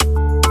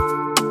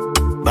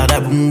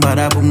boom,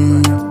 bada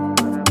boom.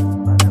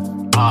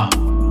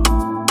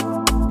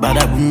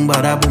 Bada boom,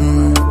 bada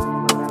boom.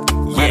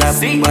 Bada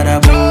boom, bada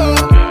boom.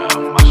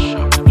 Mash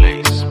up the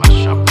place,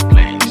 mash up the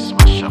place,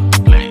 mash up the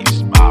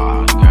place.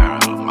 Bad girl,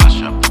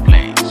 mash up the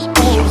place.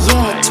 Oh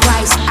yeah,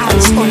 twice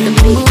ice on the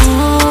beat.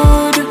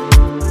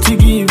 To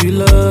give you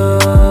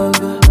love,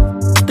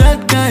 that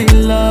kind of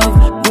love,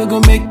 we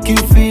gon' make you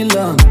feel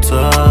on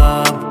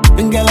top.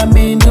 And girl, I'm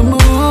in the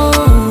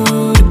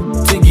mood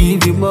to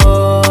give you more,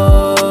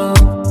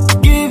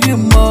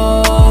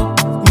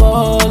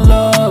 more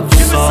love. Give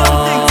me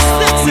something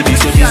sexy,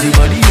 this your busy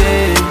body,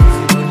 yeah.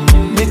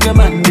 Make a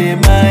man day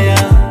Maya.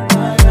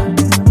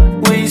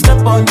 When you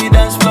step on the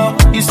dance floor,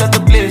 you set the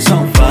place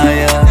on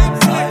fire.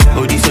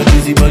 Oh, this your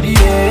busy body,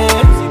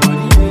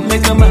 yeah.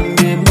 Make a man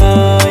day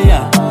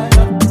Maya.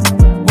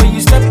 When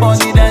you step on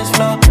the dance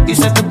floor, you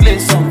set the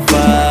place on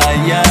fire,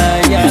 yeah.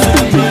 You set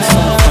the place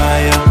on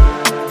fire,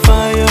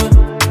 fire,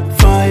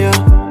 fire.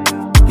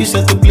 You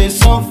set the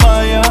place on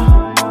fire,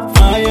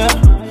 fire,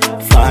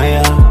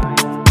 fire.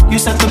 You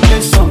set the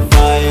place on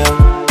fire,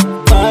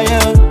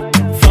 fire,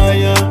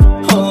 fire.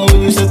 Oh,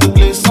 you set the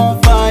place on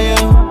fire,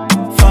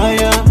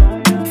 fire,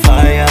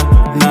 fire.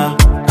 Now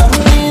I'm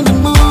in the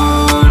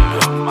mood.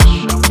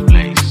 Mash up the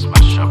place,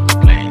 mash up the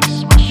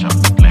place, mash up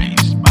the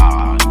place.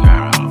 Bad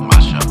girl,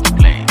 mash up the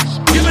place.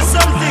 Give me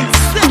something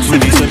sexy,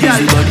 With this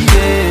busy body,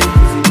 yeah.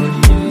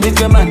 Make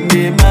a man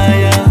day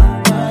Maya.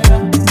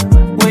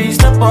 When you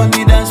step on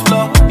the dance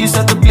floor, you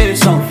set the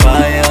place on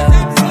fire.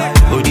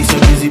 Oh, this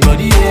your busy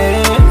body,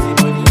 yeah.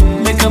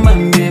 Make a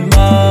man day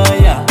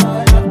Maya.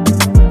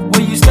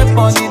 When you step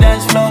on the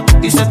dance floor,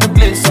 you set the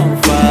place on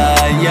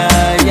fire,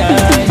 yeah,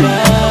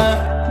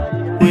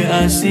 yeah. When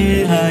I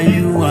see how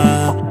you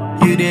are,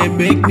 you they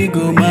make me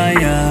go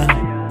Maya.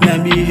 Now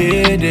me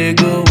here they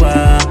go,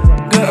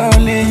 girl,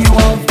 only you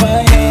on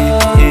fire.